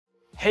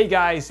Hey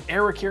guys,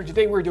 Eric here.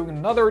 Today we're doing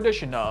another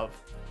edition of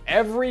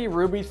Every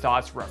RWBY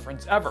Thoughts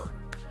Reference Ever.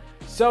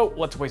 So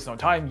let's waste no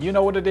time. You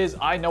know what it is,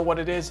 I know what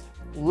it is.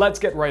 Let's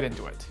get right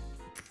into it.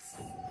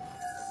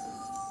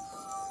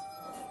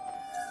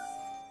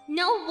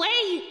 No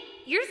way!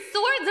 Your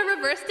sword's a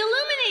reversed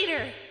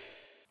illuminator!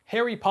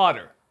 Harry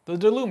Potter, the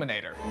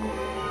Deluminator.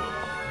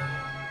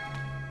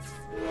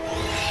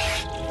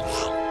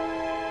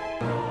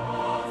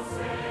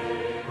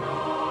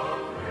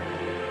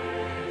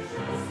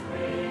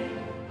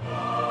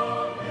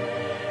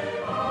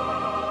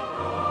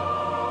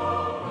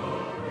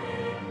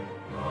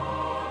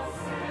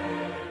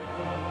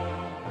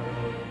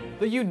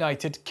 The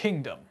United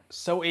Kingdom.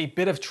 So a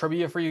bit of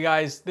trivia for you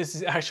guys. This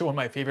is actually one of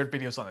my favorite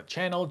videos on the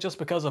channel just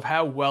because of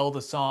how well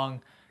the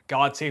song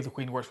God Save the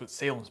Queen works with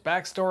Salem's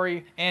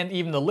backstory. And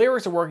even the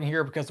lyrics are working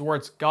here because the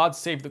words God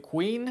Save the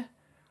Queen,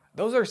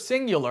 those are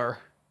singular,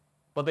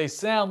 but they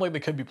sound like they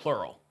could be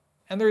plural.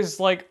 And there's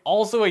like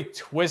also a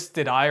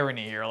twisted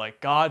irony here,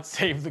 like God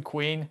Save the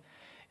Queen.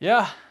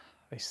 Yeah,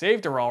 they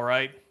saved her all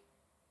right.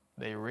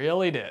 They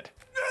really did.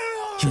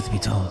 Truth be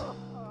told,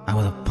 I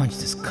would have punched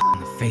this in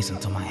the face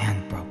until my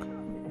hand broke.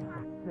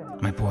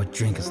 My poor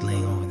drink is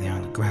laying over there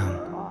on the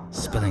ground,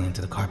 spilling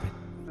into the carpet.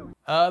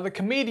 The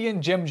comedian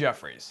Jim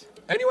Jeffries.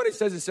 Anyone who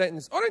says a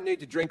sentence, I don't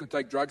need to drink or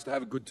take drugs to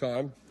have a good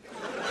time.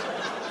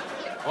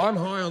 I'm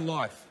high on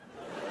life.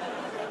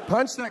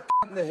 Punch that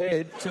in the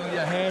head till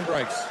your hand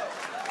breaks.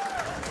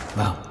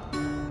 Well,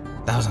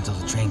 that was until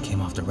the train came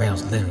off the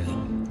rails, literally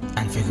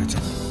and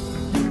figuratively.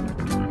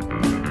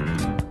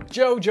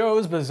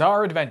 JoJo's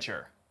Bizarre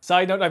Adventure.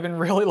 Side note, I've been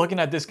really looking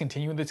at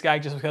discontinuing this guy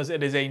just because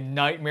it is a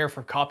nightmare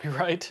for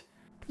copyright.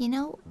 You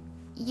know,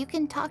 you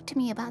can talk to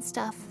me about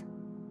stuff.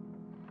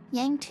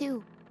 Yang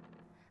too.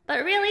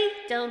 But really,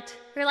 don't.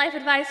 Her life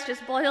advice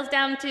just boils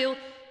down to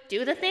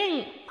do the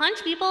thing,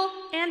 punch people,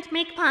 and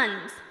make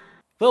puns.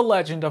 The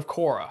Legend of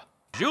Korra.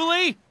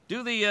 Julie,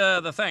 do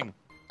the thing.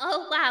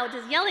 Oh wow,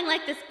 does yelling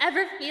like this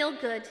ever feel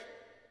good?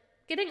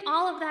 Getting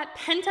all of that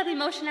pent-up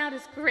emotion out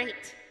is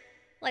great.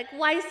 Like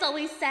Weiss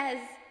always says,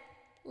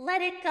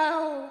 let it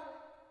go.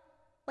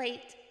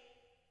 Wait,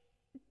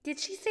 did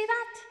she say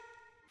that?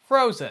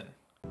 Frozen.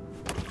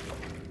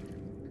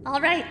 All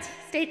right,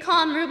 stay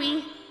calm,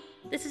 RWBY.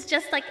 This is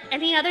just like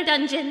any other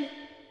dungeon.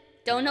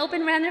 Don't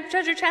open random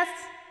treasure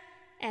chests,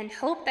 and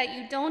hope that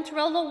you don't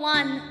roll a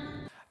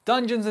 1.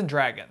 Dungeons and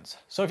Dragons.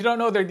 So if you don't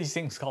know, there are these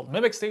things called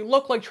mimics. They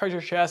look like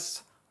treasure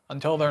chests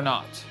until they're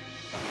not.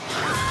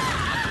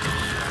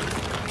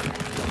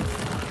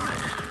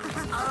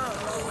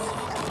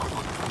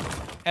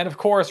 And of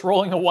course,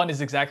 rolling a 1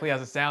 is exactly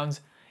as it sounds.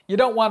 You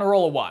don't want to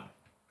roll a 1.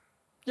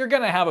 You're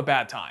gonna have a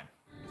bad time.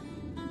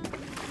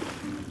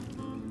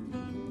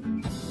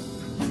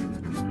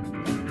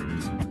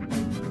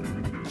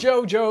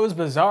 JoJo's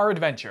Bizarre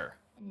Adventure.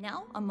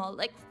 Now I'm all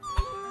like...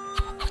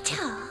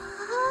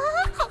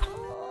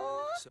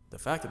 The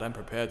fact that I'm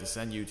prepared to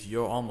send you to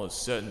your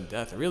almost certain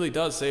death really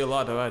does say a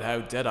lot about how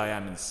dead I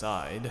am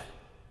inside.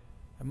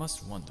 I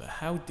must wonder,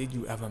 how did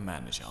you ever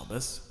manage,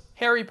 Albus?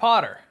 Harry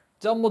Potter.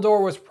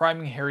 Dumbledore was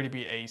priming Harry to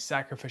be a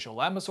sacrificial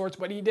lamb of sorts,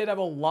 but he did have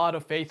a lot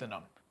of faith in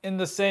him. In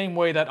the same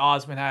way that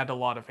Osmond had a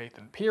lot of faith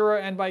in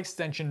Pyrrha, and by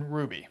extension,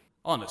 RWBY.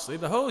 Honestly,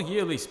 the whole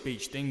yearly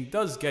speech thing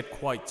does get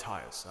quite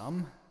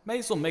tiresome. May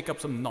as well make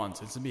up some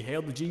nonsense and be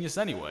hailed a genius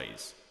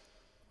anyways.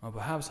 Or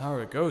perhaps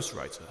hire a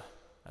ghostwriter,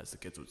 as the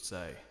kids would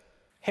say.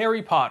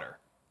 Harry Potter.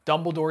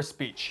 Dumbledore's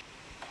speech.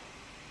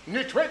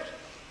 Nitwit,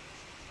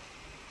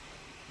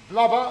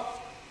 blubber,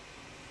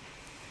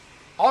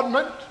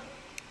 oddment,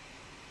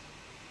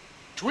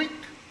 tweak.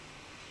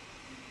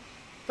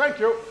 Thank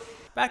you.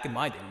 Back in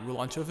my day, we were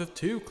on top of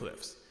 2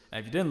 cliffs,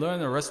 and if you didn't learn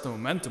the rest of the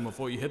momentum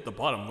before you hit the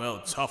bottom,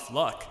 well, tough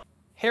luck.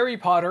 Harry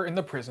Potter and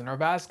the Prisoner of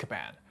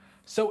Azkaban.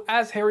 So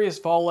as Harry is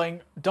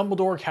falling,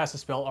 Dumbledore casts a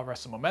spell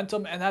Arrest of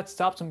Momentum, and that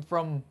stops him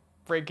from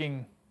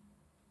breaking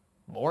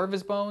more of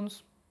his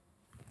bones?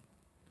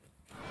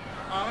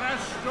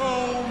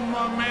 Arresto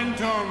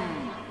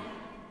momentum.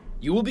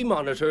 You will be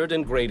monitored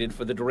and graded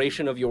for the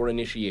duration of your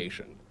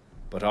initiation,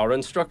 but our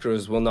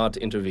instructors will not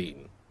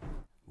intervene.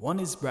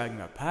 One is bragging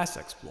about past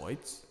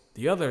exploits,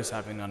 the other is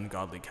having an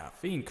ungodly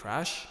caffeine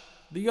crash,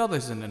 the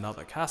other's in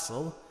another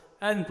castle,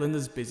 and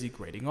Glinda's busy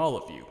grading all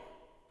of you.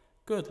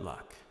 Good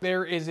luck.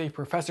 There is a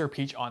Professor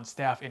Peach on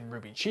staff in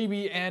RWBY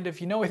Chibi, and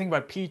if you know anything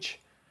about Peach,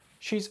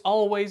 she's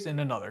always in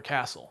another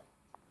castle.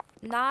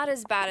 Not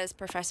as bad as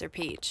Professor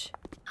Peach.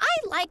 I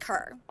like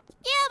her.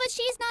 Yeah, but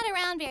she's not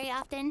around very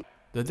often.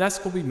 The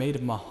desk will be made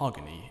of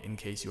mahogany, in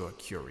case you are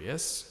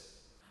curious.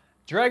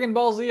 Dragon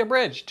Ball Z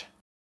Abridged.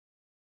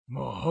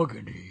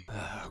 Mahogany.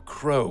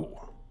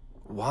 Crow,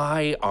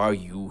 why are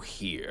you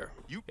here?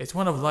 It's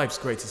one of life's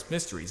greatest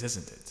mysteries,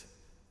 isn't it?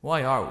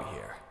 Why are we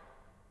here?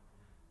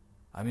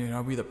 I mean,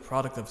 are we the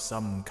product of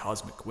some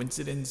cosmic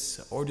coincidence,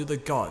 or do the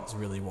gods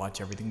really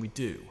watch everything we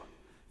do?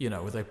 You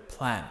know, with a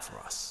plan for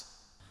us.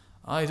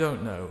 I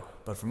don't know,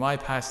 but from my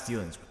past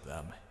dealings with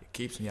them, it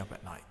keeps me up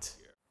at night.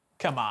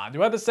 Come on, do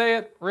I have to say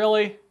it?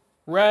 Really?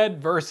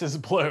 Red versus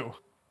blue.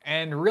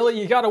 And really,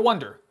 you gotta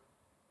wonder,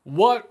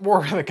 What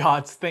were the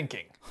gods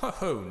thinking?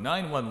 Ho,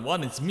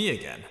 911, it's me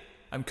again.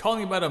 I'm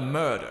calling about a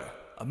murder.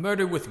 A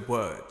murder with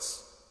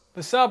words.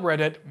 The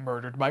subreddit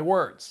Murdered by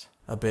Words.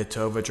 A bit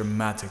over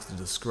dramatic to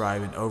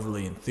describe an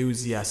overly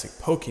enthusiastic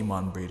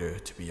Pokemon breeder,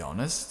 to be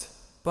honest.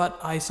 But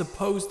I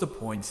suppose the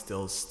point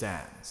still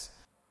stands.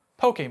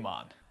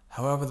 Pokemon.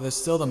 However, there's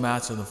still the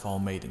matter of the Fall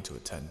Maiden to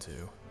attend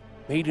to.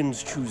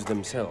 Maidens choose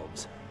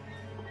themselves.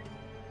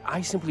 I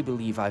simply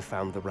believe I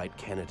found the right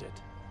candidate.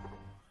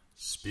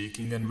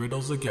 Speaking in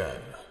riddles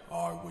again,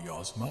 are we,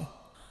 Ozma?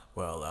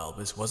 Well,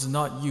 Albus, was it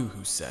not you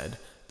who said,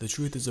 the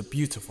truth is a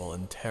beautiful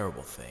and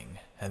terrible thing,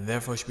 and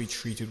therefore should be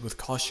treated with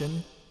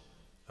caution?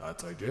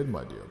 That I did,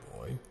 my dear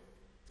boy.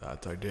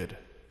 That I did.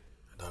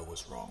 And I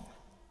was wrong.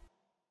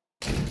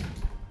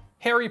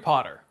 Harry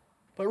Potter.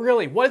 But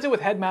really, what is it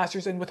with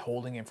headmasters and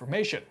withholding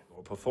information?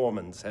 Your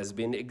performance has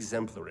been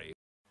exemplary.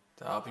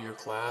 Top of your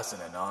class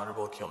and an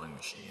honorable killing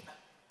machine.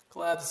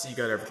 Glad to see you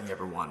got everything you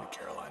ever wanted,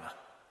 Carolina.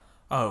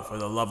 Oh, for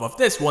the love of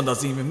this one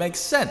doesn't even make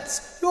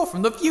sense. You're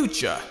from the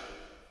future.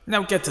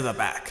 Now get to the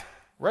back.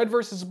 Red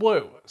vs.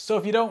 Blue. So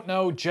if you don't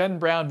know, Jen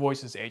Brown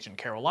voices Agent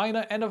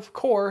Carolina, and of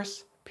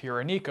course,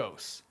 Pyrrha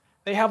Nikos.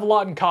 They have a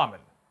lot in common.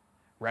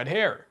 Red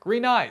hair,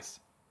 green eyes,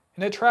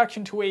 an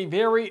attraction to a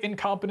very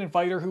incompetent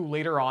fighter who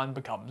later on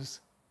becomes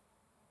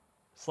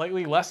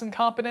slightly less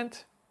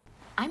incompetent.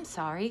 I'm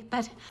sorry,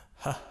 but...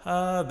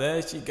 Haha,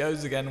 there she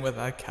goes again with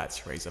that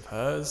catchphrase of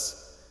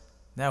hers.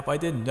 Now if I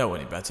didn't know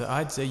any better,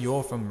 I'd say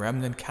you're from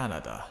Remnant,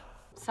 Canada.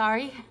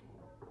 Sorry?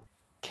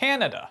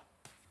 Canada.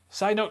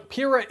 Side note,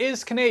 Pyrrha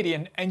is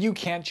Canadian, and you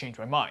can't change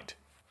my mind.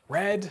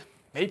 Red,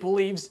 maple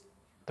leaves,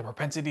 the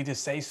propensity to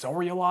say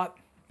sorry a lot.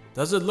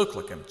 Does it look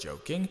like I'm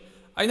joking?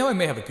 I know I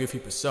may have a goofy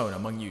persona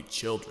among you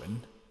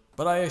children,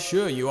 but I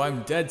assure you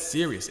I'm dead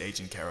serious,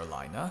 Agent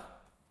Carolina.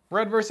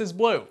 Red vs.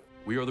 Blue.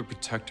 We are the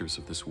protectors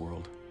of this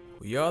world.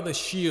 We are the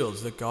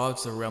shields that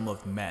guards the realm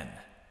of men.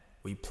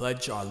 We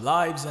pledge our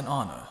lives and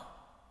honor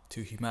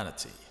to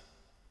humanity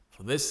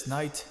for this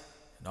night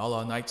and all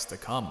our nights to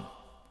come.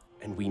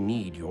 And we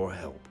need your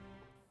help.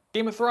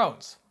 Game of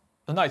Thrones.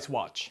 The Night's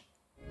Watch.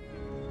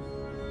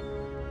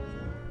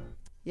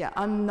 Yeah,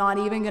 I'm not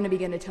even gonna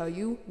begin to tell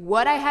you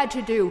what I had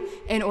to do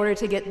in order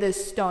to get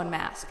this stone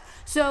mask.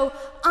 So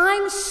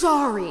I'm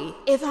sorry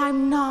if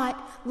I'm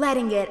not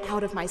letting it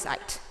out of my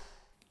sight.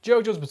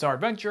 JoJo's Bizarre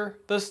Adventure,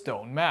 The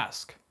Stone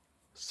Mask.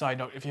 Side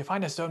note, if you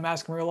find a stone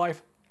mask in real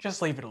life,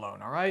 just leave it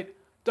alone, alright?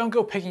 Don't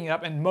go picking it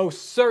up, and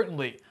most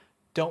certainly,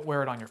 don't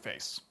wear it on your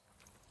face.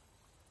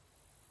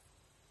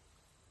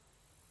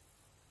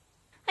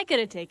 I could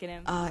have taken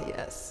him. Ah,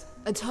 yes.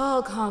 A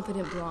tall,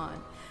 confident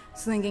blonde,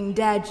 slinging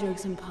dad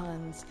jokes and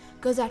puns,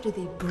 goes after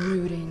the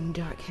brooding,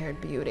 dark-haired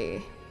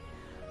beauty.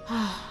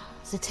 Ah,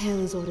 it's a tale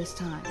as old as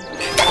time.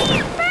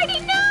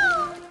 Birdie,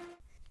 no!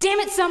 Damn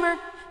it, Summer!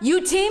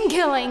 You team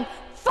killing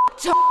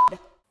fucktard!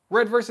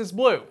 Red vs.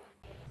 Blue.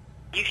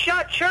 You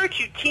shot Church,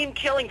 you team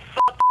killing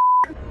fuck.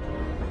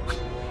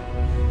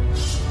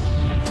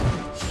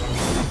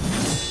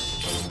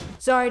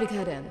 Sorry to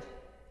cut in,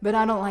 but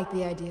I don't like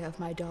the idea of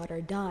my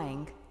daughter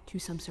dying to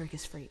some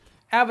circus freak.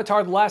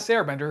 Avatar: The Last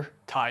Airbender,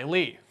 Ty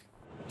Lee.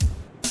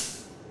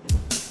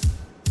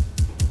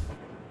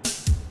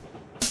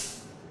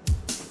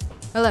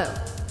 Hello,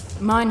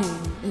 my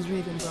name is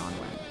Raven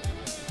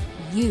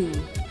Bronwyn. You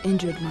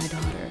injured my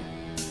daughter.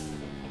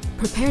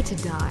 Prepare to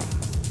die.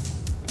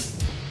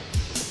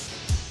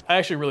 I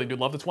actually really do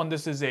love this one.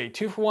 This is a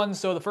 2-for-1,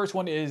 so the first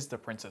one is The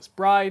Princess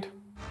Bride.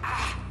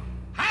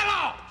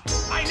 Hello!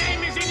 My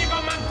name is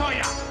Inigo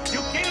Montoya. You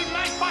killed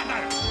my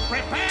father.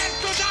 Prepare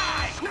to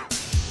die!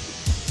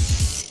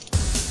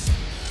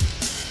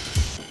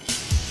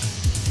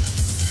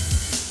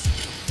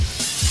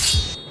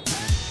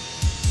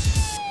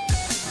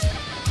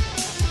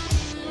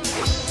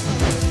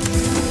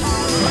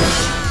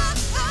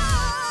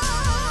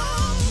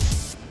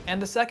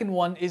 And the second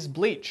one is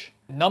Bleach.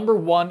 Number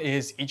 1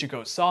 is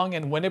Ichigo's song,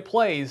 and when it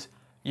plays,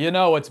 you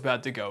know it's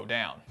about to go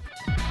down.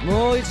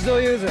 もう一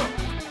度言うぞ。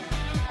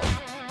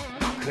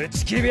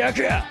口切り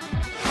悪や。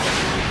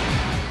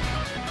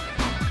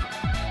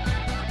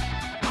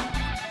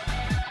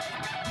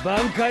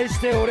挽回し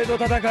て俺と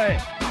戦え。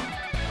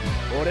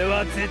俺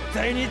は絶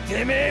対に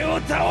てめえを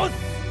倒す。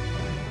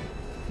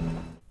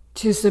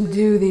To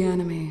subdue the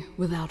enemy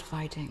without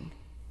fighting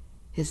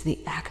is the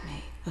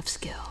acme of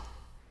skill.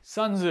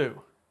 Sun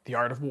Tzu, The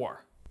Art of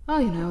War. Oh,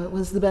 you know, it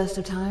was the best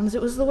of times,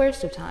 it was the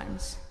worst of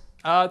times.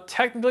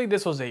 Technically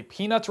this was a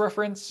Peanuts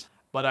reference,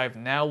 but I've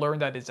now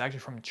learned that it's actually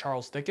from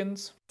Charles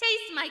Dickens.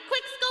 Taste my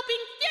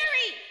quick-scoping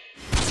fury!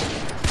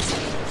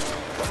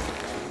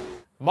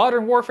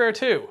 Modern Warfare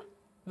 2,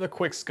 the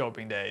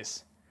quick-scoping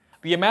days.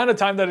 The amount of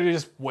time that I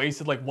just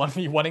wasted like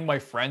 1v1ing my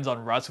friends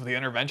on Rust with the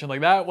intervention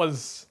like that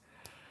was...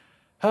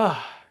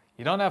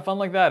 you don't have fun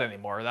like that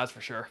anymore, that's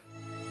for sure.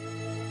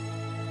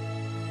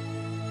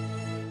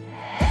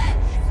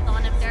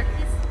 Spawn of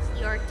Darkness,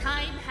 your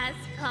time has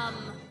come.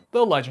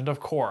 The Legend of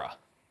Korra.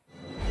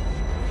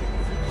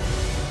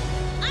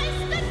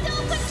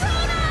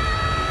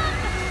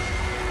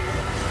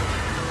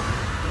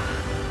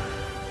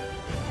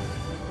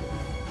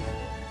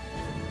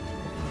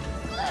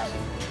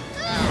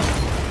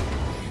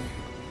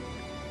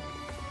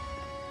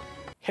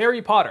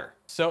 Harry Potter.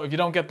 So if you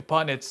don't get the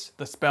pun, it's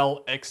the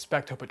spell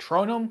Expecto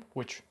Patronum,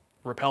 which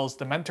repels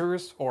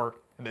Dementors, or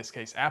in this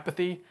case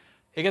apathy.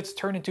 It gets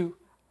turned into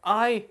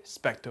I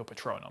Specto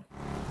Patronum.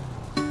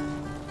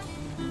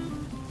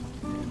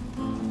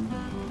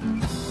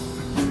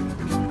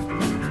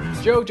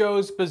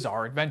 JoJo's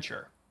Bizarre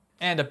Adventure.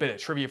 And a bit of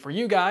trivia for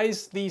you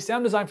guys, the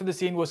sound design for the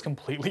scene was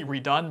completely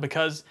redone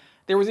because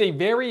there was a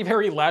very,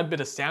 very loud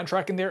bit of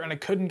soundtrack in there and I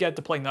couldn't get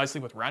to play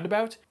nicely with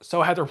Roundabout.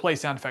 So I had to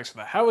replace sound effects for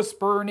the house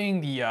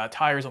burning, the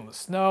tires on the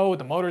snow,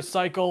 the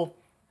motorcycle,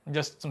 and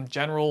just some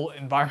general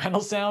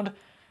environmental sound.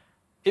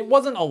 It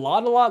wasn't a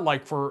lot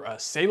like for a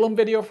Salem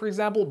video, for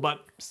example,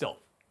 but still,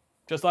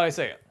 just thought I'd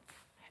say it.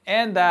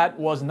 And that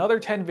was another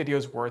 10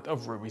 videos worth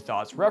of RWBY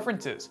Thoughts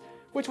references.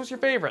 Which was your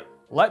favorite?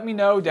 Let me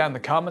know down in the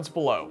comments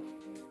below.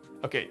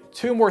 Okay,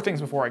 2 more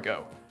things before I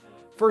go.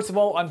 First of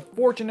all,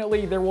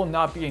 unfortunately, there will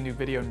not be a new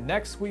video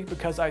next week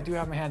because I do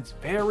have my hands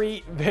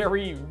very,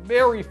 very,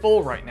 very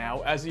full right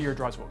now as the year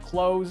draws to a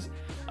close.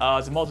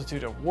 There's a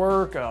multitude of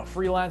work, a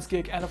freelance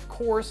gig, and of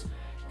course,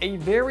 a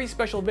very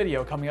special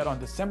video coming out on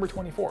December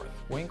 24th.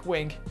 Wink,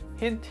 wink,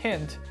 hint,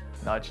 hint,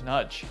 nudge,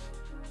 nudge.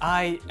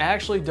 I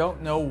actually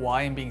don't know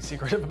why I'm being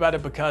secretive about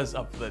it because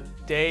of the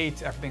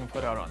date, everything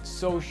put out on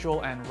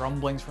social, and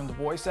rumblings from the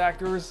voice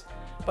actors.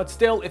 But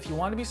still, if you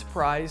want to be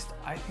surprised,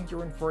 I think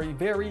you're in for a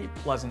very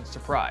pleasant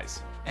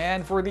surprise.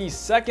 And for the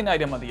second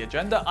item on the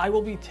agenda, I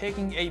will be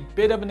taking a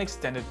bit of an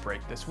extended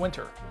break this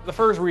winter. The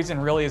first reason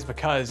really is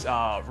because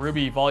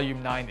RWBY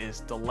Volume 9 is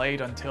delayed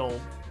until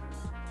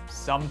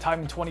sometime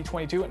in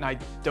 2022, and I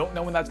don't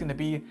know when that's going to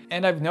be.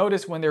 And I've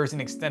noticed when there's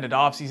an extended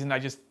off season, I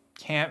just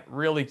can't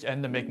really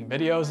end up making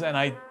videos, and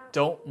I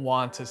don't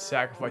want to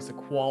sacrifice the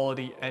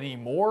quality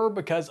anymore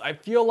because I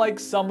feel like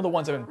some of the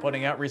ones I've been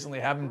putting out recently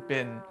haven't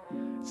been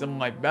some of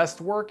my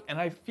best work, and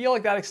I feel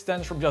like that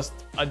extends from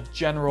just a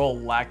general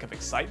lack of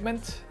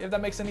excitement, if that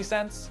makes any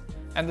sense.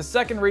 And the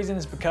second reason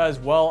is because,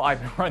 well,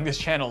 I've been running this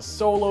channel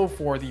solo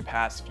for the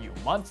past few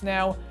months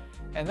now,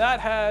 and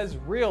that has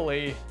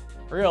really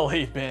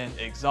been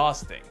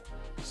exhausting.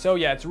 So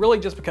yeah, it's really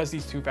just because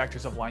these 2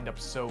 factors have lined up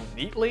so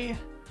neatly.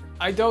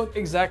 I don't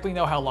exactly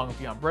know how long I'll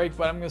be on break,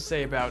 but I'm gonna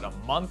say about a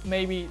month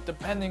maybe,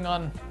 depending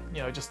on,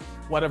 just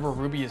whatever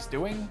RWBY is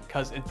doing,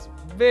 because it's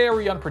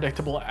very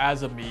unpredictable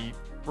as of me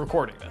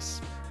recording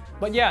this.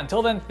 But yeah,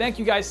 until then, thank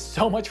you guys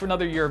so much for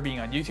another year of being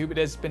on YouTube. It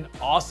has been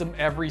awesome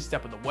every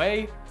step of the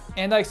way,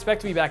 and I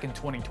expect to be back in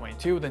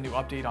 2022 with a new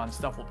update on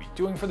stuff we'll be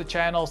doing for the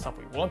channel, stuff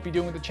we won't be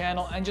doing with the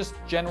channel, and just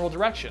general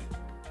direction.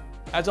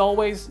 As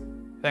always,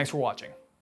 thanks for watching.